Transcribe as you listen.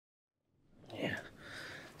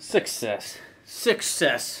Success.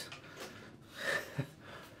 Success.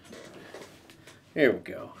 Here we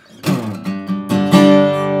go.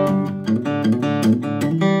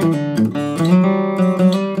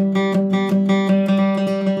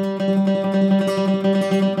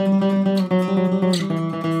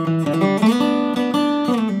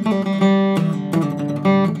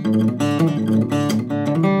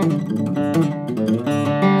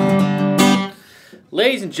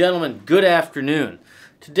 Ladies and gentlemen, good afternoon.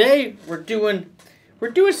 Today we're doing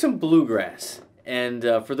some bluegrass, and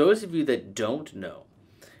for those of you that don't know,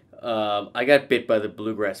 I got bit by the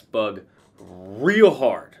bluegrass bug real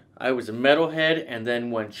hard. I was a metalhead and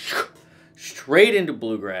then went straight into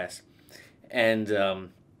bluegrass,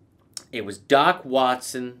 and it was Doc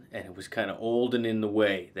Watson, and it was kind of Old and in the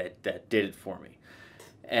Way that did it for me,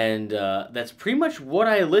 and that's pretty much what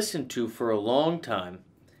I listened to for a long time.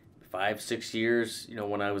 5-6 years, you know,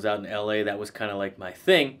 when I was out in LA, that was kind of like my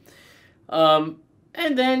thing. And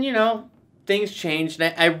then, you know, things changed,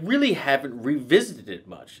 and I really haven't revisited it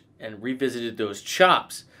much and revisited those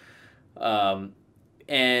chops. And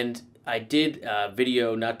I did a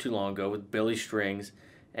video not too long ago with Billy Strings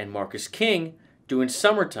and Marcus King doing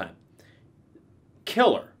Summertime.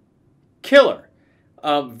 Killer.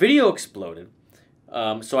 Video exploded,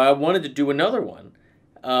 so I wanted to do another one.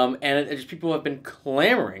 And just people have been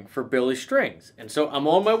clamoring for Billy Strings. And so I'm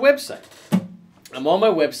on my website.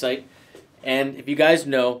 And if you guys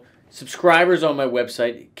know, subscribers on my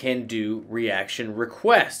website can do reaction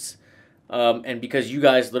requests. And because you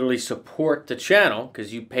guys literally support the channel,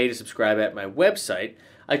 because you pay to subscribe at my website,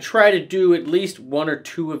 I try to do at least 1 or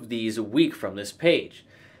 2 of these a week from this page.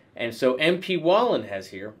 And so MP Wallen has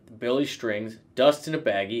here, Billy Strings, Dust in a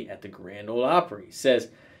Baggie at the Grand Ole Opry. He says,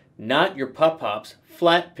 "Not your pop-pops,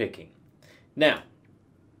 flat picking." Now,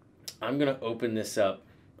 I'm going to open this up.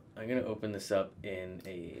 I'm going to open this up in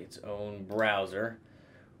its own browser.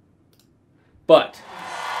 But,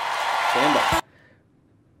 stand by.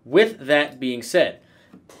 With that being said,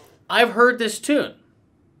 I've heard this tune.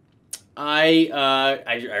 I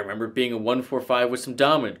remember being a 1-4-5 with some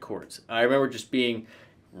dominant chords. I remember just being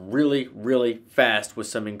really, really fast with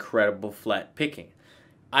some incredible flat picking.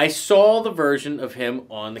 I saw the version of him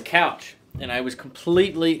on the couch, and I was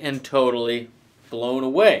completely and totally blown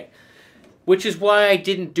away. Which is why I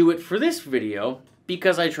didn't do it for this video,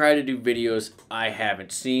 because I try to do videos I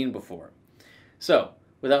haven't seen before. So,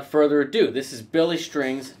 without further ado, this is Billy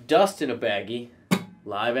Strings, Dust in a Baggie,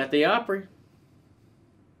 live at the Opry.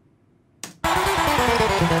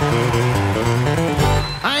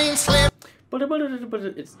 I ain't slept. But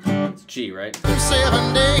it's G, right?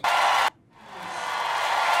 7 days.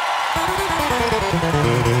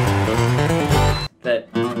 That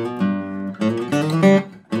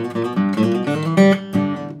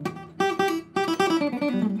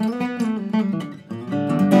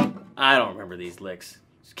I don't remember these licks.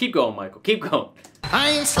 Just keep going, Michael. Keep going.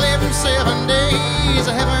 I ain't slept in 7 days.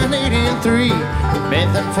 I haven't eaten 3.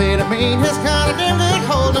 Methamphetamine has got a damn good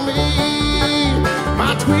hold of me.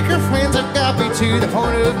 My tweaker friends have got me to the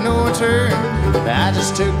point of no return. I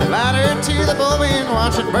just took the lighter to the bowl and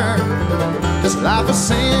watch it burn. This life of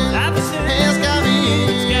sin has got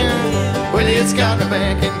me in. Well, it's got me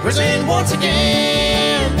back in prison once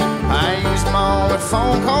again. I used my only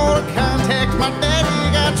phone call to contact my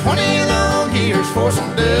daddy. Got 20 long years for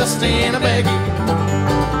some dust in a baggie.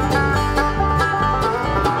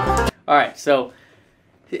 Alright, so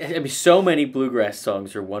I mean, so many bluegrass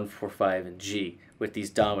songs are 1-4-5 and G with these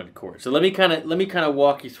dominant chords. So let me kind of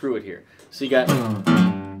walk you through it here. So you got 1,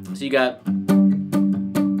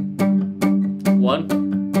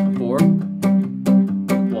 4,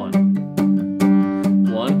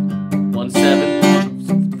 1, 1,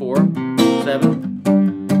 7, 4, 7,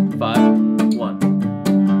 5,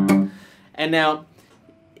 1. And now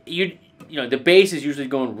you know the bass is usually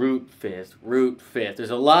going root fifth.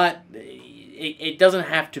 There's a lot. It doesn't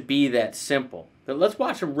have to be that simple. But let's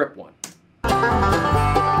watch him rip one.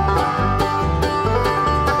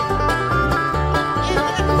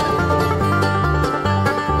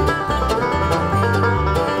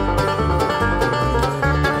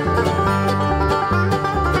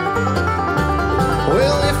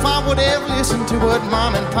 Listen to what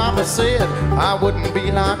Mom and Papa said, I wouldn't be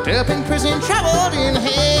locked up in prison, troubled in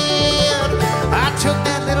head. I took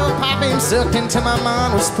that little pipe and sucked into my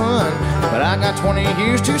mind with spun, but I got 20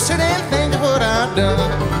 years to sit and think of what I've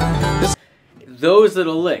done. Those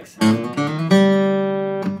little licks.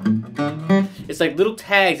 It's like little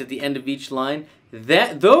tags at the end of each line.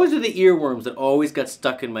 Those are the earworms that always got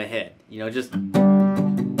stuck in my head. You know, just...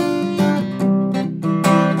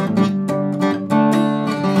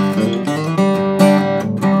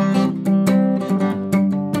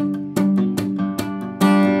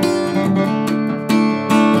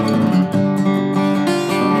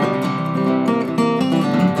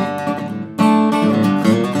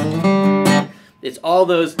 It's all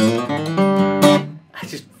those. I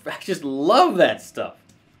just love that stuff.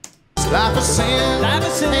 Life is sin,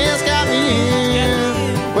 has got me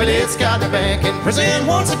in. Well, it's got me back in prison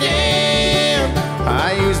once again.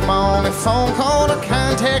 I used my only phone call to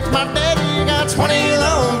contact my daddy. Got 20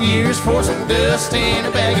 long years for some dust in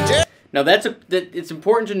a baggie. Now it's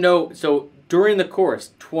important to note. So during the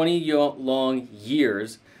chorus, 20 long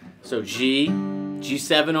years. So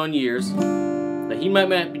G7 on years. Now he might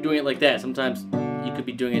not be doing it like that. Sometimes you could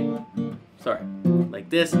be doing it, like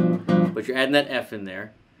this, but you're adding that F in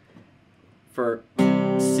there for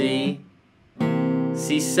C7.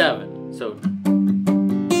 So,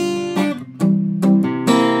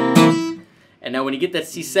 and now when you get that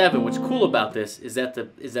C7, what's cool about this is that the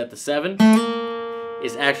 7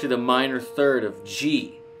 is actually the minor third of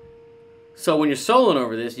G. So when you're soloing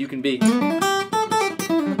over this, you can be.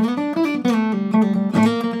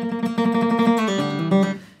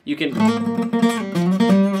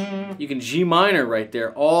 You can G minor right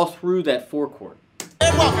there all through that 4 chord.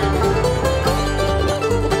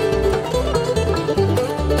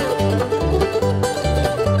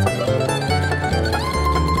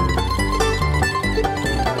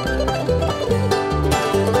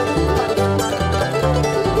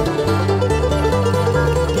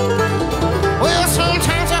 Well,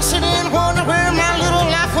 sometimes I sit and wonder where my little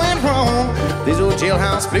life went wrong. These old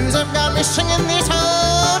jailhouse blues have got me singing this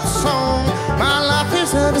old song. My life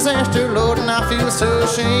is a disaster, Lord, and I feel so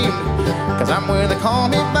ashamed, 'cause I'm where they call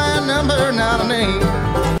me by a number, not a name.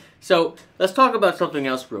 So let's talk about something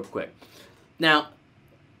else real quick. Now,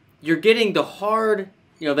 you're getting the hard,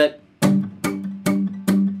 that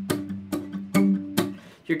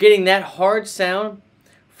you're getting that hard sound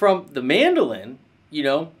from the mandolin,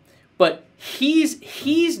 but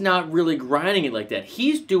he's not really grinding it like that.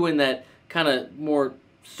 He's doing that kind of more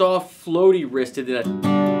soft, floaty wristed.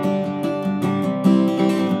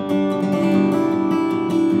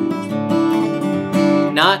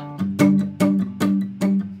 Not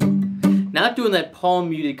doing that palm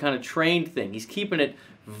muted kind of trained thing. He's keeping it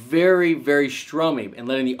very, very strummy and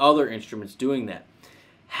letting the other instruments doing that.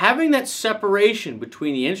 Having that separation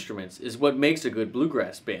between the instruments is what makes a good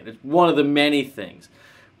bluegrass band. It's one of the many things.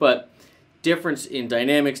 But difference in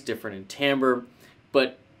dynamics, different in timbre.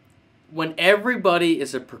 But when everybody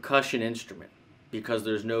is a percussion instrument, because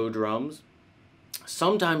there's no drums,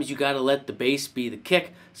 sometimes you got to let the bass be the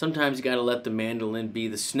kick. Sometimes you got to let the mandolin be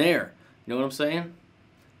the snare. You know what I'm saying?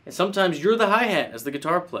 And sometimes you're the hi-hat as the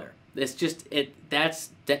guitar player. It's just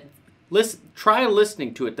listen, try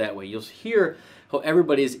listening to it that way. You'll hear how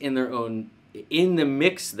everybody is in the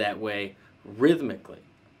mix that way rhythmically.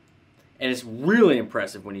 And it's really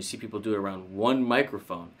impressive when you see people do it around one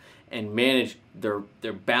microphone and manage their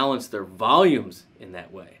balance, their volumes in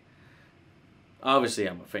that way. Obviously,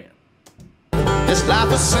 I'm a fan. This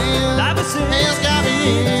life of sin has got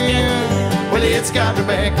me in. Well, it's got me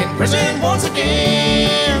back in prison once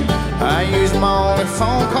again. I used my only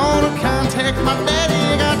phone call to contact my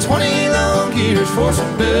daddy. Got 20 long years for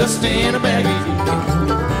some dust in a baggie.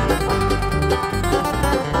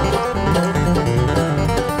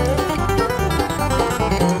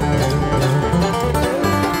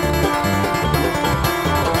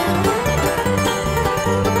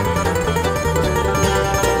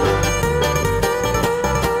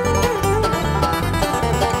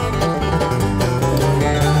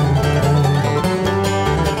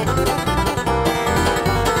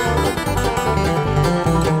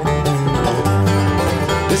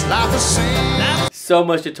 So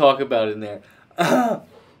much to talk about in there.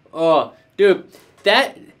 Oh, dude,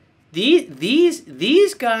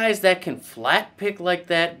 these guys that can flat pick like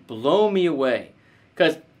that blow me away.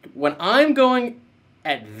 Because when I'm going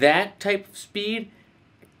at that type of speed,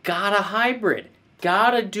 gotta hybrid,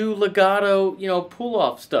 gotta do legato, pull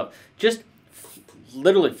off stuff. Just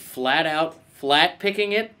literally flat out flat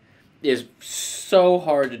picking it is so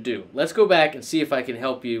hard to do. Let's go back and see if I can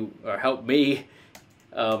help you or help me.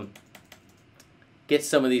 Get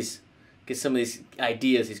some of these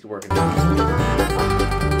ideas he's working on.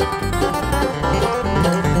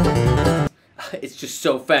 It's just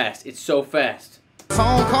so fast. It's so fast.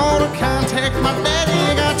 Phone call to contact my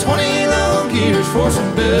daddy. Got 20 long years for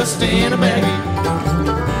some dust in a baggie.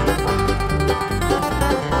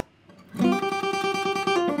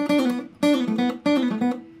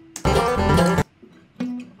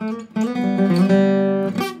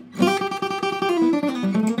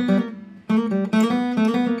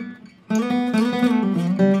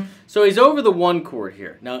 So he's over the 1 chord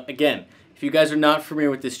here. Now, again, if you guys are not familiar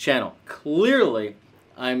with this channel, clearly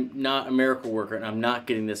I'm not a miracle worker and I'm not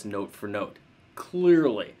getting this note for note.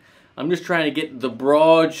 Clearly. I'm just trying to get the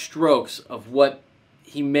broad strokes of what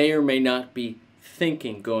he may or may not be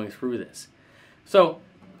thinking going through this. So,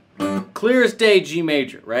 clear as day G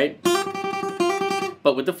major, right?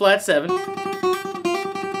 But with the flat 7,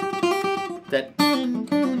 that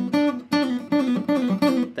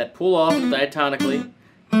pull off diatonically,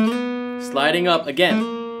 sliding up again,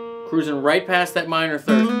 cruising right past that minor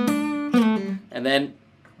 3rd, and then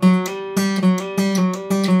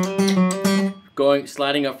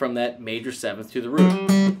sliding up from that major 7th to the root.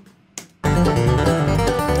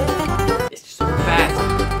 It's just so fast.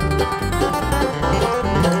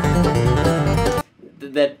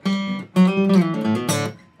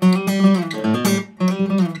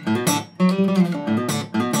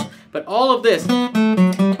 But all of this,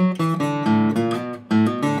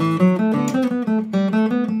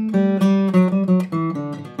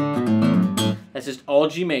 that's just all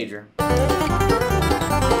G major.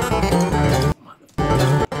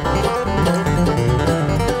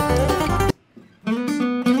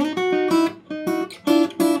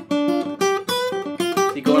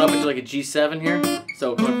 Going up into like a G7 here,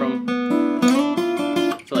 so going from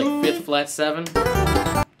to like 5th flat 7.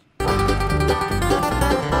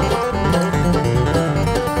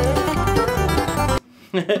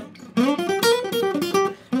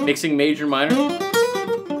 Mixing major minor.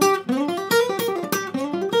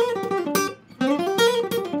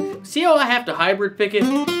 See how I have to hybrid pick it?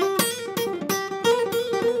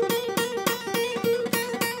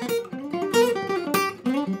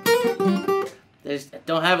 I just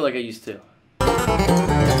don't have it like I used to.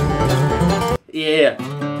 Yeah.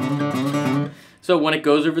 So when it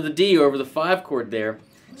goes over the D, over the 5 chord there,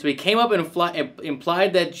 so he came up and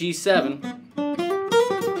implied that G7.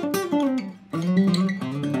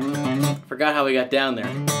 Forgot how he got down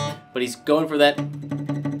there. But he's going for that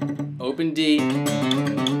open D,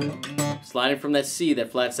 sliding from that C,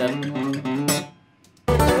 that flat 7.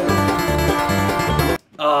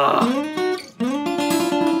 Ah.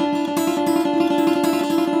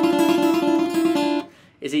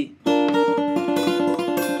 Is he?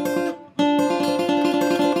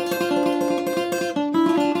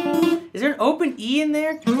 Is there an open E in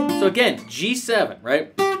there? So again, G7,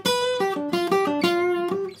 right?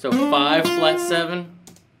 So 5 flat 7.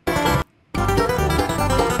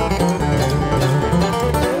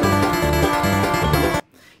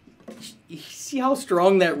 You see how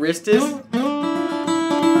strong that wrist is?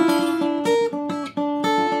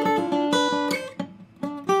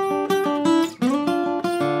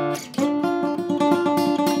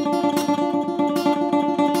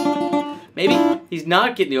 Maybe he's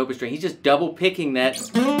not getting the open string. He's just double picking that.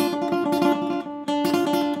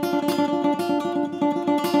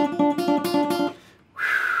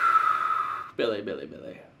 Billy, Billy,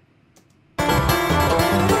 Billy.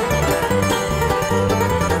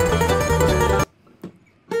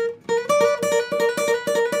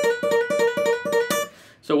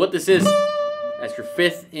 So what this is, that's your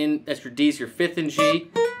 5th in, that's your D, so your 5th in G,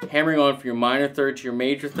 hammering on for your minor 3rd to your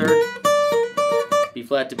major 3rd, B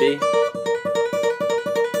flat to B,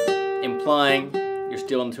 implying you're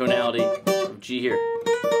still in the tonality of G here.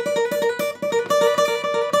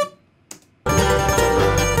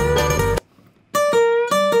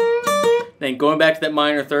 Then going back to that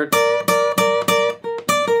minor 3rd,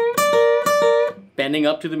 bending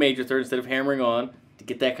up to the major 3rd instead of hammering on to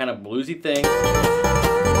get that kind of bluesy thing.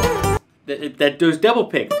 That does double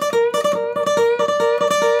pick.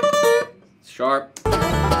 Sharp.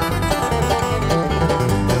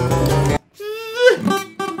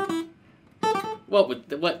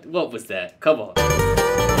 What was that? Come on.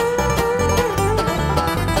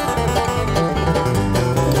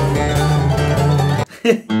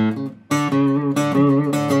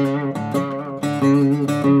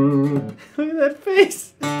 Look at that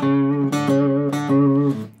face.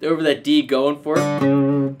 Over that D going for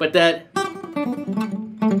it. But that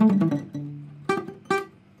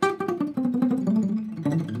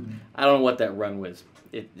I don't know what that run was.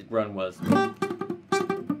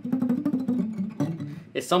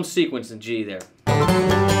 It's some sequence in G there.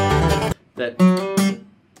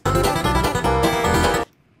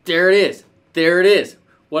 There it is. There it is.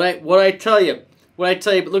 What I tell you, but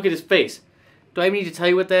look at his face. Do I need to tell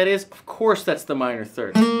you what that is? Of course that's the minor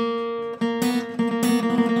 3rd.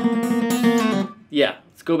 Yeah,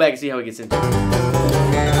 let's go back and see how he gets into it.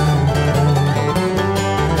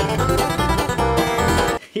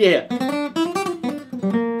 Yeah.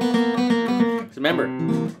 So remember,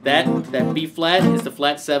 that B flat is the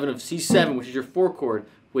flat 7 of C7, which is your 4 chord,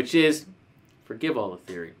 which is, forgive all the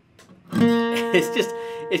theory.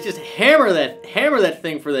 It's just hammer that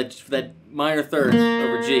thing for that minor 3rd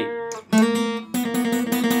over G.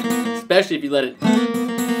 Especially if you let it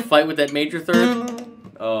fight with that major 3rd.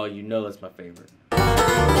 Oh, you know that's my favorite.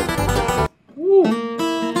 Woo.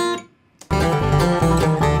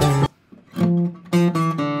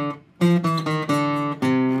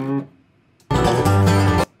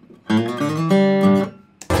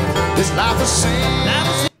 This life is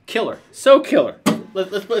sin. Killer. So killer.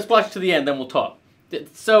 Let's watch to the end, then we'll talk.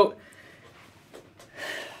 So...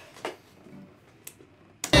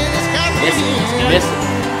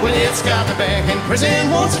 Well, it's got me back in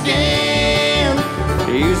prison once again.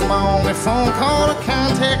 Use my only phone call to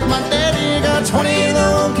contact my daddy. Got 20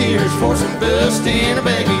 long years for some dust in a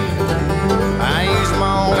baggie. I use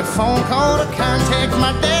my only phone call to contact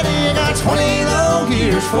my daddy. Got 20 long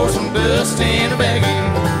years for some dust in a baggie.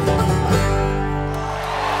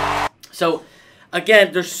 So,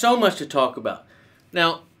 again, there's so much to talk about.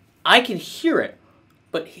 Now, I can hear it,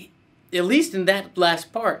 but at least in that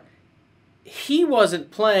last part, he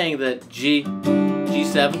wasn't playing the G,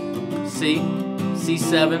 G7, C,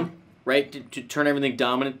 C7, right, to turn everything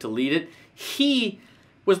dominant, to lead it. He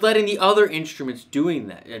was letting the other instruments doing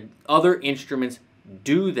that, and other instruments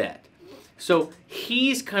do that. So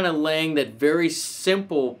he's kind of laying that very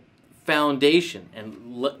simple foundation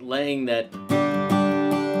and laying that...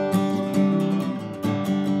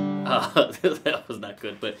 that was not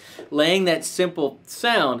good, but laying that simple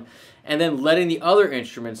sound and then letting the other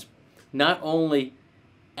instruments not only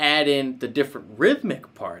add in the different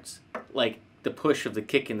rhythmic parts, like the push of the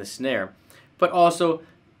kick and the snare, but also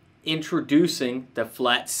introducing the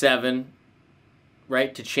flat 7,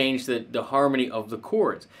 right, to change the harmony of the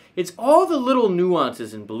chords. It's all the little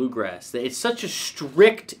nuances in bluegrass. It's such a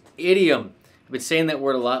strict idiom. I've been saying that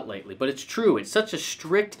word a lot lately, but it's true. It's such a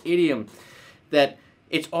strict idiom that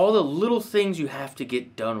it's all the little things you have to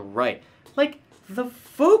get done right. Like the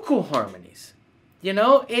vocal harmonies. You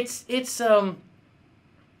know, I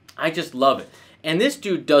just love it. And this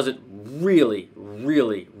dude does it really,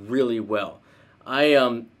 really, really well.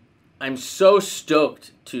 I'm so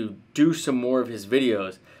stoked to do some more of his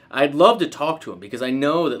videos. I'd love to talk to him because I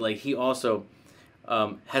know that like he also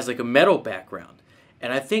has like a metal background.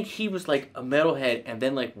 And I think he was like a metalhead and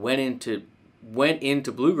then like went into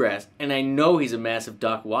bluegrass, and I know he's a massive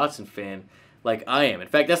Doc Watson fan like I am. In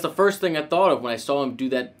fact, that's the first thing I thought of when I saw him do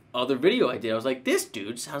that other video I did. I was like, this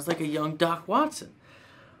dude sounds like a young Doc Watson.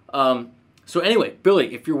 So anyway,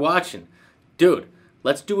 Billy, if you're watching, dude,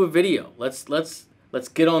 let's do a video. Let's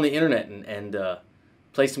get on the internet and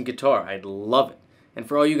play some guitar. I'd love it. And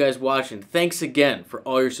for all you guys watching, thanks again for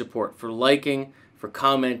all your support, for liking, for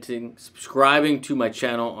commenting, subscribing to my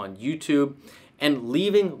channel on YouTube, and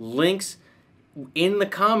leaving links in the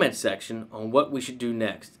comment section on what we should do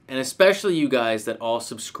next. And especially you guys that all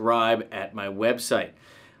subscribe at my website.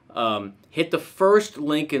 Hit the first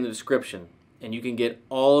link in the description and you can get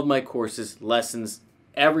all of my courses, lessons,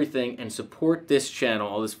 everything, and support this channel,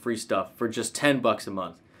 all this free stuff, for just $10 a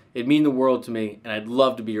month. It'd mean the world to me, and I'd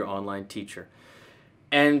love to be your online teacher.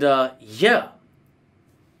 And yeah,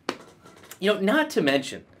 you know, not to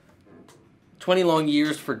mention 20 long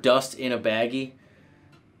years for dust in a baggie.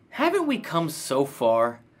 Haven't we come so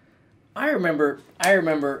far? I remember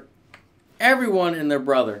everyone and their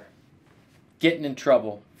brother getting in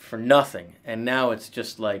trouble for nothing, and now it's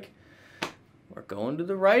just like we're going to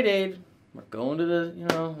the Rite Aid, we're going to the, you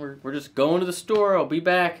know, we're just going to the store. I'll be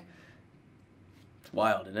back. It's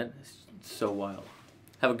wild, isn't it? It's so wild.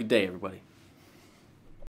 Have a good day, everybody.